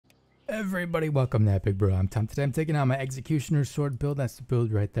Everybody, welcome to Epic Bro. I'm Tom. Today I'm taking out my Executioner Sword build. That's the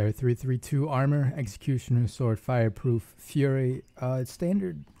build right there. 332 armor, Executioner Sword, Fireproof, Fury.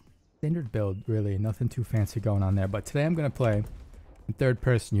 Standard build, really. Nothing too fancy going on there. But today I'm going to play in third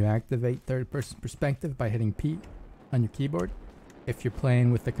person. You activate third person perspective by hitting P on your keyboard. If you're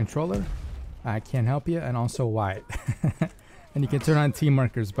playing with the controller, I can't help you, and also Y. And you can turn on team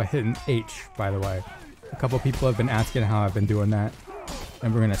markers by hitting H, by the way. A couple people have been asking how I've been doing that.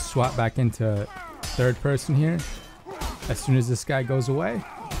 And we're going to swap back into third person here as soon as this guy goes away.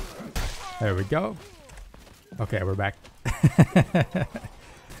 There we go. Okay, we're back.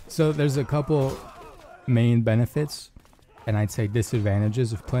 So there's a couple main benefits and I'd say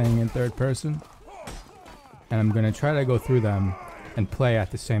disadvantages of playing in third person. And I'm going to try to go through them and play at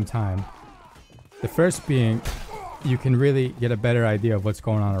the same time. The first being, you can really get a better idea of what's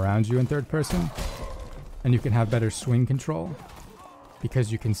going on around you in third person. And you can have better swing control,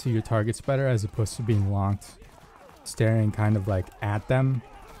 because you can see your targets better as opposed to being locked, staring kind of like at them.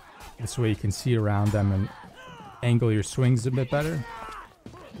 This way you can see around them and angle your swings a bit better.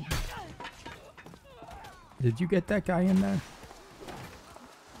 Did you get that guy in there?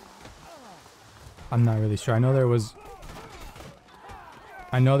 I'm not really sure. I know there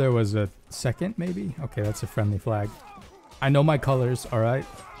was a second, maybe? Okay, that's a friendly flag. I know my colors, alright?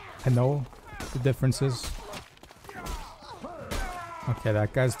 I know the differences. Okay,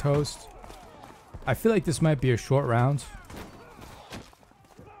 that guy's toast. I feel like this might be a short round,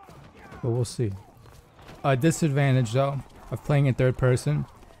 but we'll see. A disadvantage, though, of playing in third person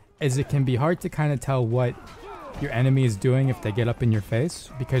is it can be hard to kind of tell what your enemy is doing if they get up in your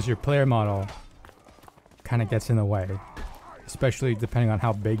face, because your player model kind of gets in the way, especially depending on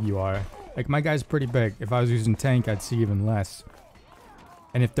how big you are. Like, my guy's pretty big. If I was using tank, I'd see even less.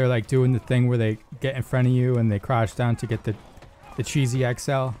 And if they're like doing the thing where they get in front of you and they crouch down to get the cheesy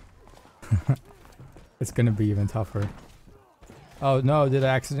XL, it's gonna be even tougher. Oh no, did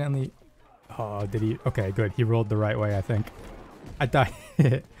I accidentally? Oh, did he? Okay, good. He rolled the right way, I think. I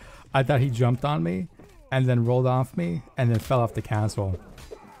thought he jumped on me and then rolled off me and then fell off the castle.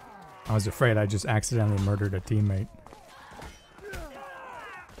 I was afraid I just accidentally murdered a teammate.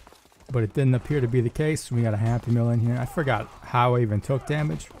 But it didn't appear to be the case. We got a happy meal in here. I forgot how I even took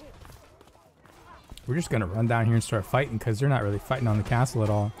damage. We're just going to run down here and start fighting, because they're not really fighting on the castle at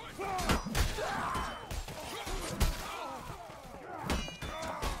all.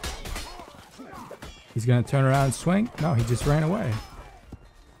 He's going to turn around and swing. No, he just ran away.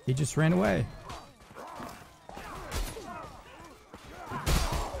 He just ran away.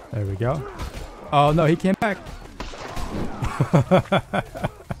 There we go. Oh, no, he came back.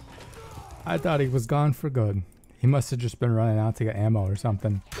 I thought he was gone for good. He must have just been running out to get ammo or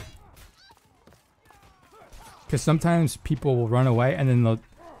something. Because sometimes people will run away and then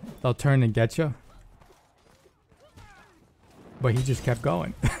they'll turn and get you. But he just kept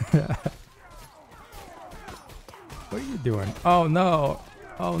going. What are you doing? Oh no!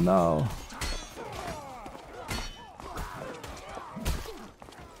 Oh no!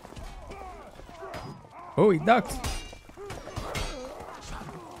 Oh, he ducked!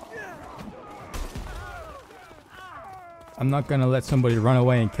 I'm not gonna let somebody run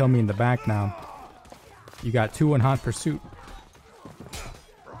away and kill me in the back now. You got two in hot pursuit.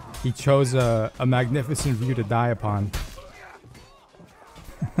 He chose a magnificent view to die upon.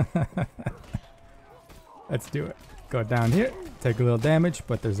 Let's do it. Go down here, take a little damage,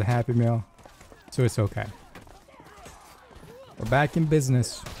 but there's a happy meal, so it's okay. We're back in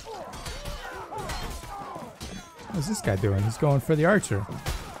business. What's this guy doing? He's going for the archer.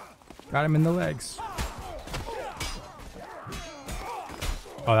 Got him in the legs.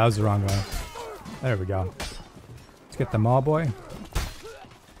 Oh, that was the wrong way. There we go. Let's get the mall boy.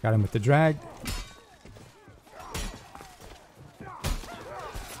 Got him with the drag.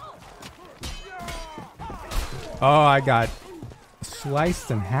 Oh, I got sliced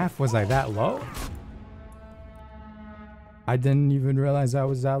in half. Was I that low? I didn't even realize I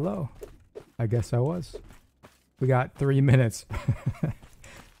was that low. I guess I was. We got 3 minutes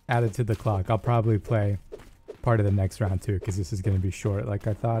added to the clock. I'll probably play part of the next round too, because this is going to be short like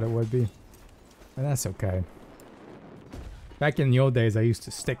I thought it would be. And that's okay. Back in the old days, I used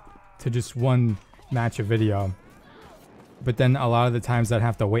to stick to just one match of video. But then a lot of the times I'd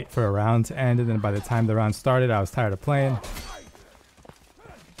have to wait for a round to end, and then by the time the round started, I was tired of playing.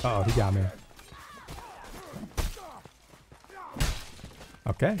 Uh-oh, he got me.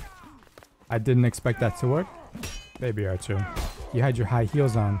 Okay. I didn't expect that to work. Baby Archer, you had your high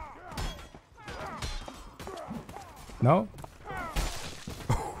heels on. No?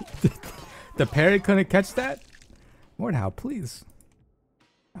 The parry couldn't catch that? Mordhau, please.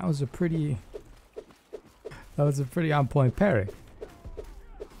 That was a pretty on point parry.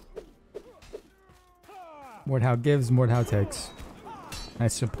 Mordhau gives, Mordhau takes. And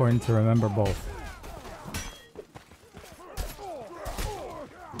it's important to remember both.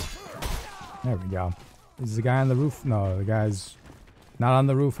 There we go. Is the guy on the roof? No, the guy's not on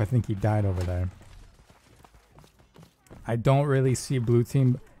the roof. I think he died over there. I don't really see blue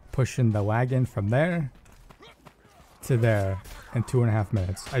team pushing the wagon from there to there in 2.5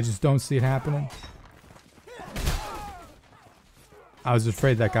 minutes. I just don't see it happening. I was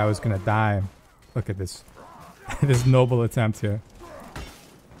afraid that guy was gonna die. Look at this. This noble attempt here.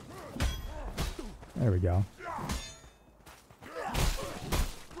 There we go.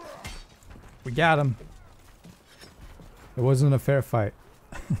 We got him. It wasn't a fair fight.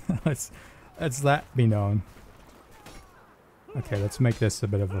 let's that be known. Okay, let's make this a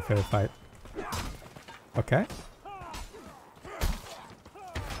bit of a fair fight. Okay.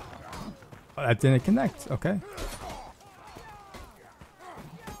 Oh, that didn't connect. Okay.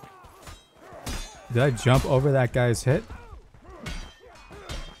 Did I jump over that guy's hit?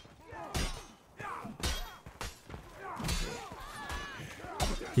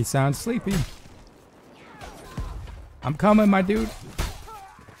 He sounds sleepy. I'm coming, my dude.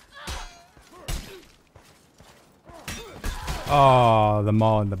 Oh, the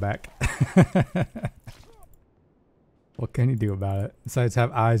maul in the back. What can you do about it? Besides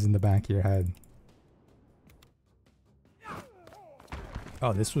have eyes in the back of your head.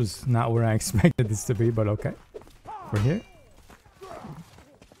 Oh, this was not where I expected this to be, but okay. We're here.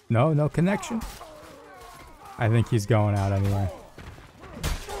 No connection. I think he's going out anyway.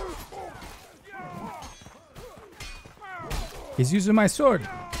 He's using my sword.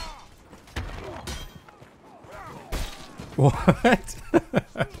 What?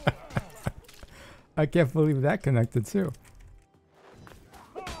 I can't believe that connected too.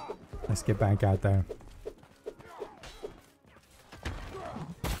 Let's get back out there.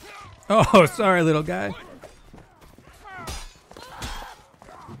 Oh, sorry, little guy.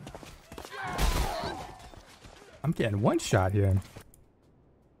 I'm getting one shot here.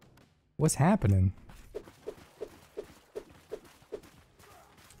 What's happening?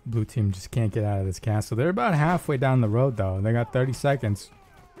 Blue team just can't get out of this castle. They're about halfway down the road though. They got 30 seconds.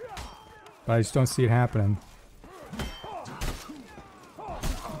 But I just don't see it happening.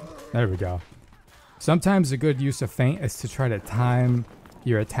 There we go. Sometimes a good use of feint is to try to time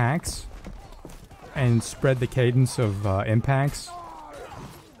your attacks and spread the cadence of impacts.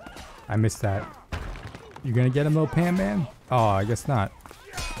 I missed that. You gonna get him, little Pan Man? Oh, I guess not.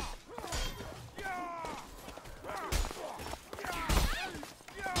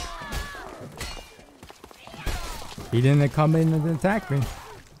 He didn't come in and attack me.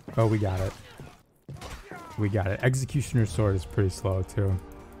 Oh, we got it. We got it. Executioner's sword is pretty slow too.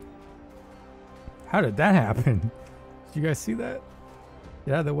 How did that happen? Did you guys see that?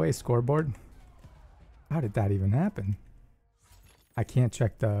 Get out of the way, scoreboard. How did that even happen? I can't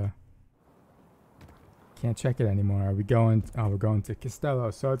check the... Can't check it anymore. Are we going... Oh, we're going to Castello.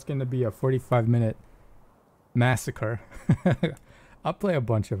 So it's going to be a 45-minute massacre. I'll play a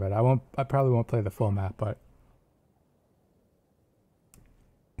bunch of it. I probably won't play the full map, but...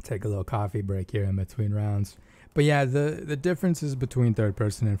 Take a little coffee break here in between rounds. But yeah, the differences between third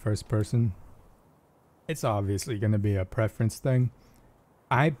person and first person, it's obviously going to be a preference thing.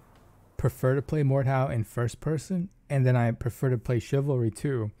 I prefer to play Mordhau in first person, and then I prefer to play Chivalry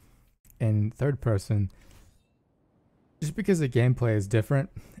 2 in third person, just because the gameplay is different,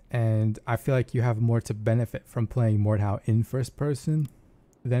 and I feel like you have more to benefit from playing Mordhau in first person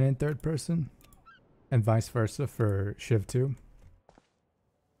than in third person, and vice versa for Shiv 2.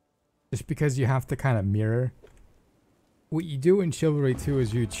 Just because you have to kind of mirror. What you do in Chivalry 2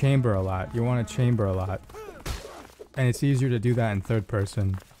 is you chamber a lot. You want to chamber a lot. And it's easier to do that in third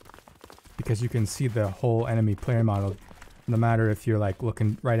person, because you can see the whole enemy player model, no matter if you're like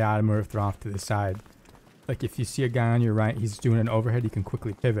looking right at him or if they're off to the side. Like if you see a guy on your right, he's doing an overhead, you can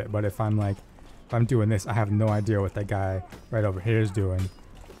quickly pivot. But if I'm doing this, I have no idea what that guy right over here is doing.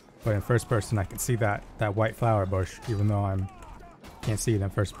 But in first person, I can see that white flower bush, even though I can't see it in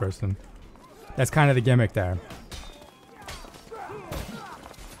first person. That's kind of the gimmick there.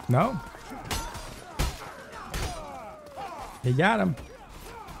 No? He got him.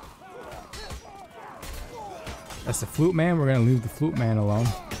 That's the flute man. We're going to leave the flute man alone.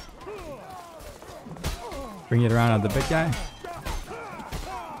 Bring it around on the big guy.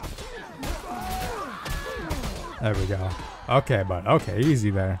 There we go. Okay, bud. Okay, easy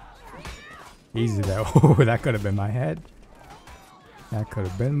there. Easy there. Oh, that could have been my head. That could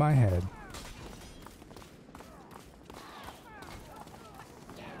have been my head.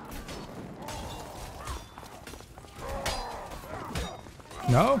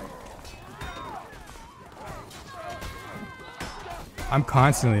 No? I'm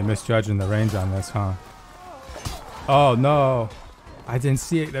constantly misjudging the range on this, huh? Oh no. I didn't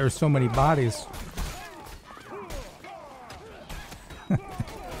see it. There were so many bodies.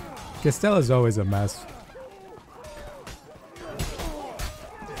 Castella's always a mess.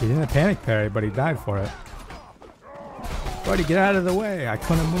 He didn't panic parry, but he died for it. Buddy, get out of the way. I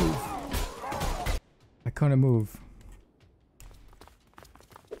couldn't move. I couldn't move.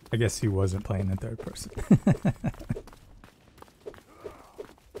 I guess he wasn't playing in third person.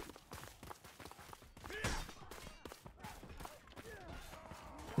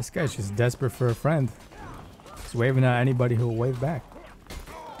 This guy's just desperate for a friend. He's waving at anybody who will wave back.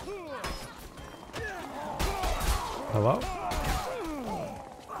 Hello?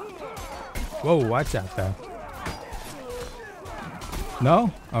 Whoa, watch out there.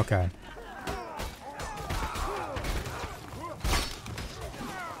 No? Okay.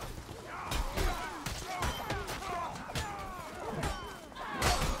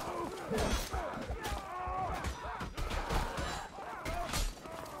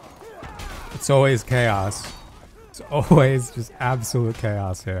 It's always chaos. It's always just absolute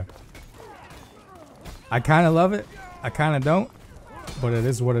chaos here. I kind of love it. I kind of don't. But it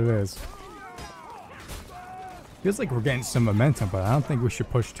is what it is. Feels like we're getting some momentum, but I don't think we should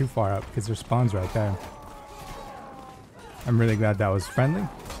push too far up because their spawn's right there. I'm really glad that was friendly.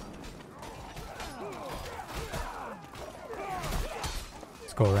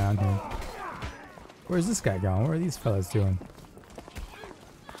 Let's go around here. Where's this guy going? What are these fellas doing?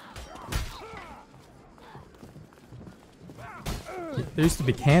 There used to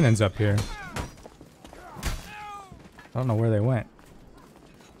be cannons up here. I don't know where they went.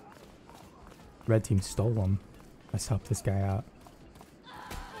 Red team stole them. Let's help this guy out.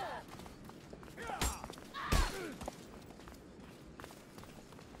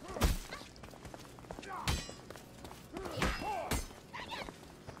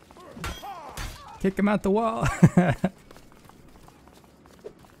 Kick him out the wall.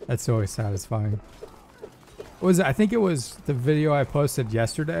 That's always satisfying. What was it? I think it was the video I posted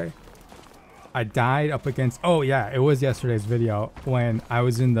yesterday. I died up against... Oh yeah, it was yesterday's video when I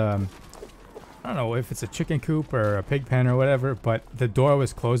was in the... I don't know if it's a chicken coop or a pig pen or whatever, but the door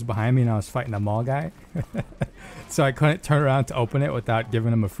was closed behind me and I was fighting a mall guy. So I couldn't turn around to open it without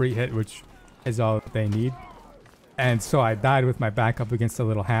giving him a free hit, which is all they need. And so I died with my back up against a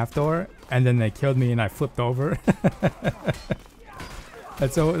little half door, and then they killed me and I flipped over.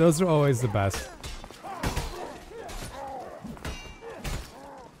 Those are always the best.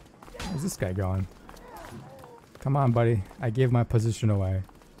 Where's this guy going? Come on, buddy. I gave my position away.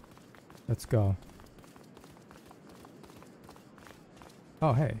 Let's go.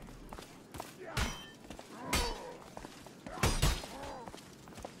 Oh, hey.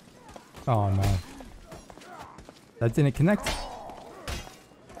 Oh, no. That didn't connect.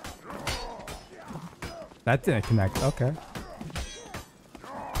 That didn't connect. Okay.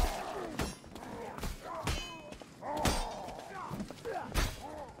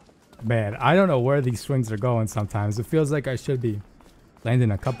 Man, I don't know where these swings are going sometimes. It feels like I should be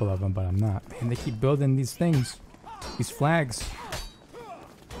landing a couple of them, but I'm not. Man, they keep building these things. These flags.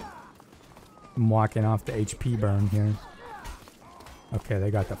 I'm walking off the HP burn here. Okay,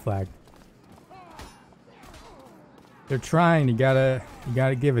 they got the flag. They're trying. You gotta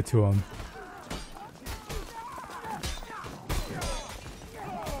give it to them.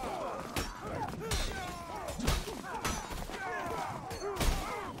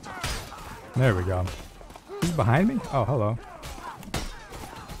 There we go. He's behind me? Oh, hello.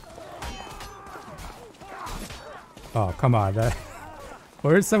 Oh, come on.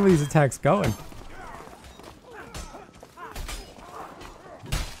 Where are some of these attacks going?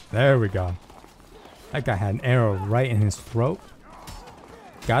 There we go. That guy had an arrow right in his throat.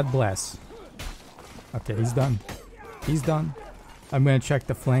 God bless. Okay, he's done. He's done. I'm going to check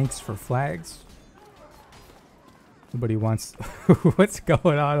the flanks for flags. Nobody wants... What's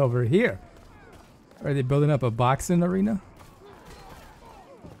going on over here? Are they building up a boxing arena?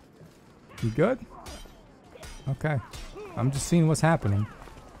 You good? Okay. I'm just seeing what's happening.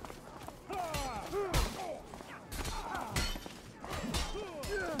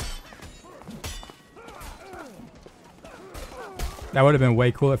 That would have been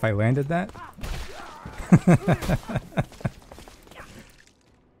way cool if I landed that.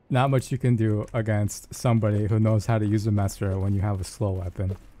 Not much you can do against somebody who knows how to use a messer when you have a slow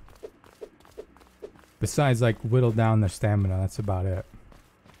weapon. Besides, like, whittle down their stamina, that's about it.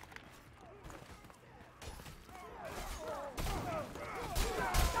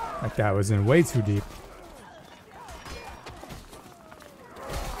 That guy was in way too deep.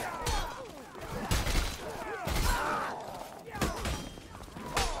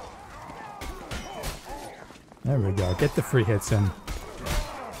 we go. Get the free hits in.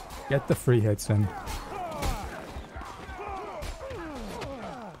 Get the free hits in.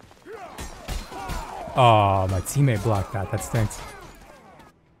 Oh, my teammate blocked that. That stinks.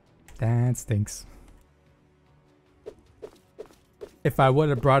 That stinks. If I would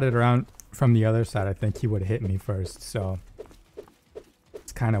have brought it around from the other side, I think he would have hit me first. So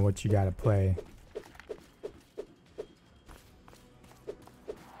it's kind of what you got to play.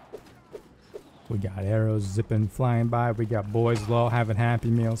 We got arrows zipping, flying by. We got boys low having Happy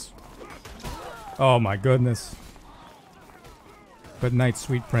Meals. Oh my goodness. Good night,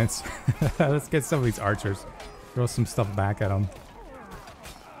 sweet prince. Let's get some of these archers. Throw some stuff back at them.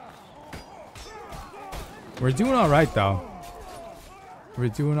 We're doing all right, though. We're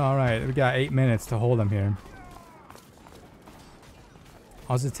doing all right. We got 8 minutes to hold them here.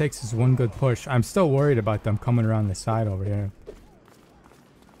 All it takes is one good push. I'm still worried about them coming around the side over here.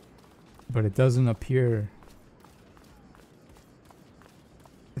 But it doesn't appear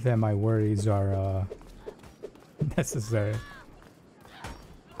that my worries are necessary.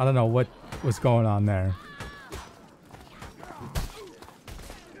 I don't know what was going on there.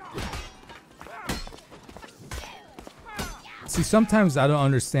 See, sometimes I don't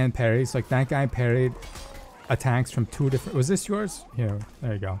understand parries. Like that guy parried attacks from 2 different... Was this yours? Here,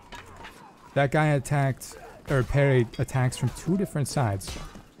 there you go. That guy attacked, or parried attacks from 2 different sides.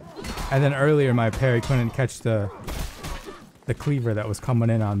 And then earlier my parry couldn't catch the cleaver that was coming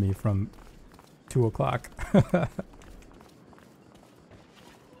in on me from 2 o'clock.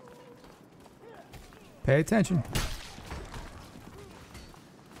 Pay attention.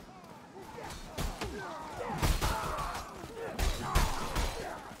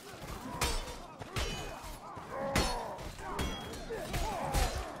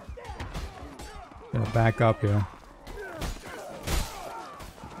 Gonna back up here.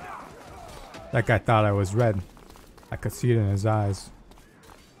 That guy thought I was red. I could see it in his eyes.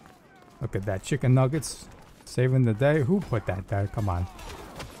 Look at that. Chicken nuggets. Saving the day. Who put that there? Come on.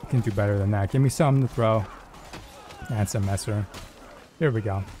 You can do better than that. Give me something to throw. That's a messer. Here we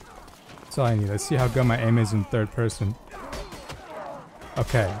go. That's all I need. Let's see how good my aim is in third person.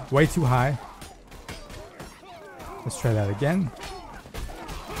 Okay. Way too high. Let's try that again.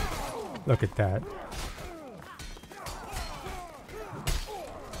 Look at that.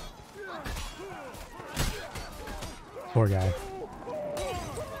 Poor guy.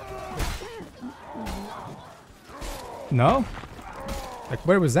 No? Like,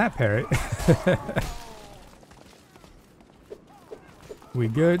 where was that parry? We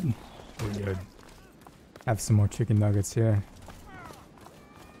good? We good. Have some more chicken nuggets here.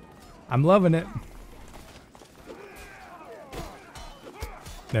 I'm loving it.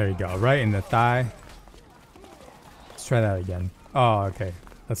 There you go. Right in the thigh. Let's try that again. Oh, okay.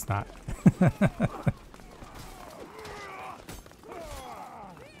 Let's not.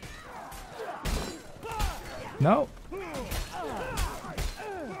 No.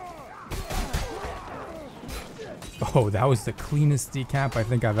 Oh, that was the cleanest decap I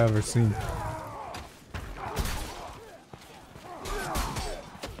think I've ever seen.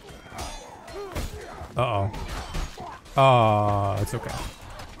 Uh-oh. Oh, it's okay.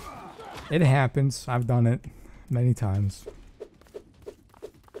 It happens. I've done it many times.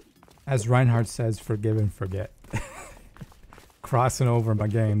 As Reinhardt says, forgive and forget. Crossing over my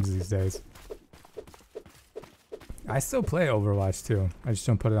games these days. I still play Overwatch 2. I just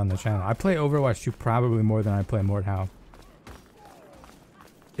don't put it on the channel. I play Overwatch 2 probably more than I play Mordhau.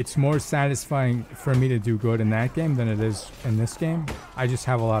 It's more satisfying for me to do good in that game than it is in this game. I just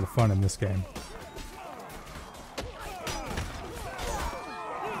have a lot of fun in this game.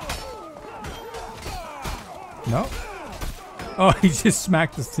 No? Oh, he just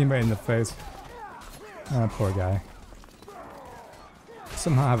smacked his teammate in the face. Ah, poor guy.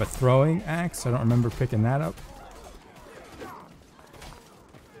 Somehow I have a throwing axe. I don't remember picking that up.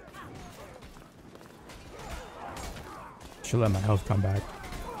 Should let my health come back.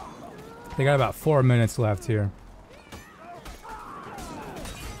 They got about 4 minutes left here.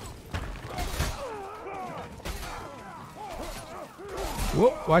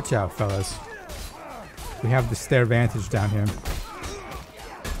 Whoa, watch out, fellas. We have the stair vantage down here.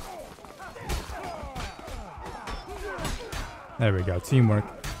 There we go. Teamwork.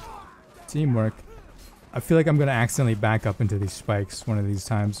 Teamwork. I feel like I'm going to accidentally back up into these spikes one of these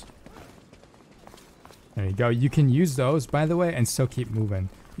times. There you go. You can use those, by the way, and still keep moving.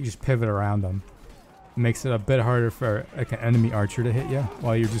 You just pivot around them. It makes it a bit harder for like an enemy archer to hit you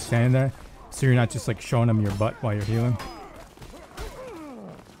while you're just standing there. So you're not just like showing them your butt while you're healing.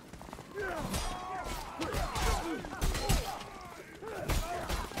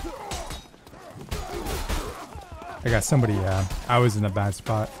 I got somebody, yeah. I was in a bad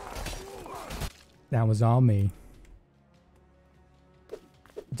spot. That was all me.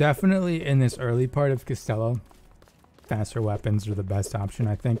 Definitely in this early part of Castello, faster weapons are the best option,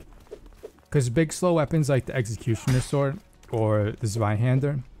 I think. Because big slow weapons like the Executioner Sword or the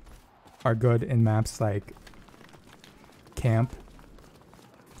Zweihander are good in maps like Camp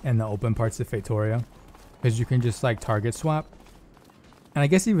and the open parts of Fatoria. Because you can just like target swap. And I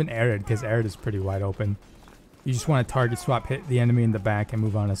guess even Arid, because Arid is pretty wide open. You just want to target swap, hit the enemy in the back, and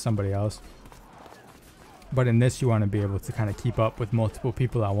move on to somebody else. But in this, you want to be able to kind of keep up with multiple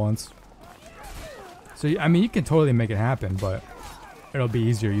people at once. So, I mean, you can totally make it happen, but it'll be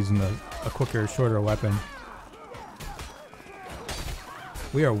easier using a quicker, shorter weapon.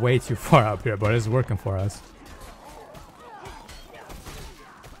 We are way too far up here, but it's working for us.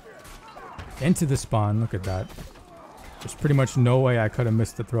 Into the spawn, look at that. There's pretty much no way I could have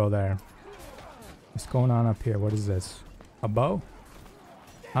missed the throw there. What's going on up here? What is this? A bow?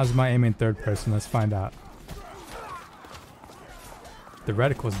 How's my aim in third person? Let's find out. The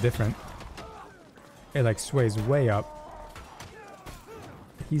reticle's different. It like sways way up.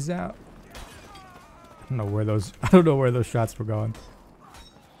 He's out. I don't know where those shots were going.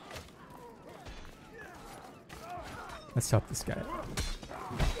 Let's help this guy.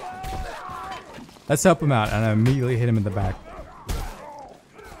 Let's help him out, and I immediately hit him in the back.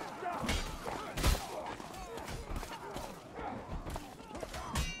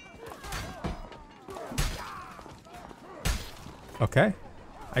 Okay.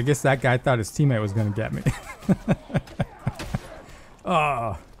 I guess that guy thought his teammate was going to get me.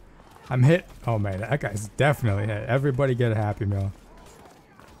 Oh, I'm hit. Oh, man, that guy's definitely hit. Everybody get a Happy Meal.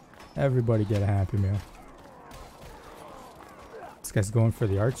 Everybody get a Happy Meal. This guy's going for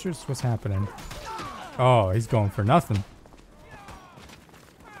the archers? What's happening? Oh, he's going for nothing.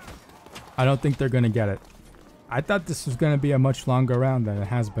 I don't think they're going to get it. I thought this was going to be a much longer round than it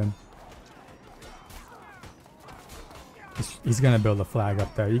has been. He's going to build a flag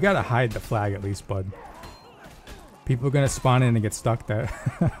up there. You got to hide the flag at least, bud. People are going to spawn in and get stuck there.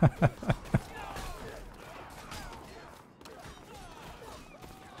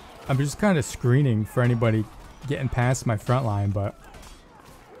 I'm just kind of screening for anybody getting past my front line, but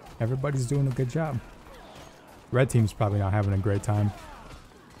everybody's doing a good job. Red team's probably not having a great time.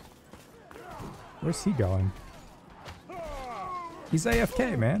 Where's he going? He's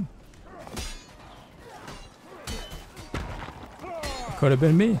AFK, man. Could have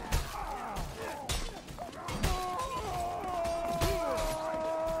been me.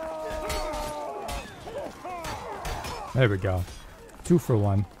 There we go. 2 for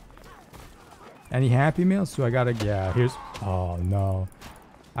 1. Any Happy Meals? So I gotta, yeah, here's, oh no.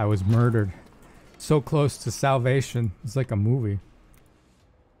 I was murdered. So close to salvation. It's like a movie.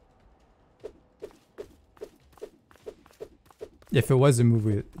 If it was a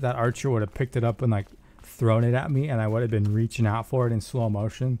movie, that archer would have picked it up and like thrown it at me, and I would have been reaching out for it in slow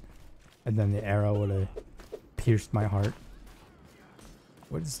motion, and then the arrow would have pierced my heart.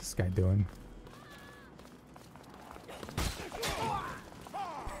 What is this guy doing?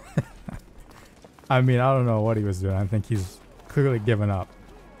 I mean, I don't know what he was doing. I think he's clearly given up.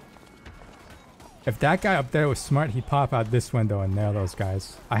 If that guy up there was smart, he'd pop out this window and nail those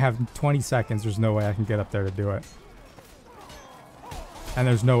guys. I have 20 seconds. There's no way I can get up there to do it. And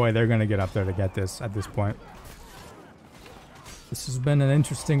there's no way they're going to get up there to get this at this point. This has been an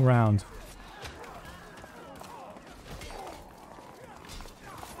interesting round.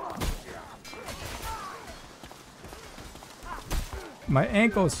 My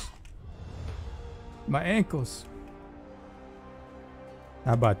ankles. My ankles.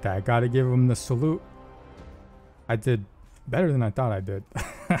 How about that? Gotta give him the salute. I did better than I thought I did.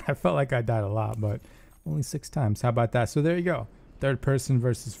 I felt like I died a lot, but only 6 times. How about that? So there you go. Third person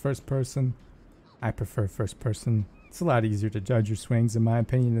versus first person. I prefer first person. It's a lot easier to judge your swings, in my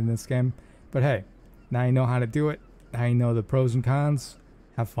opinion, in this game. But hey, now you know how to do it. Now you know the pros and cons.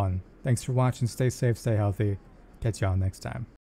 Have fun. Thanks for watching. Stay safe, stay healthy. Catch y'all next time.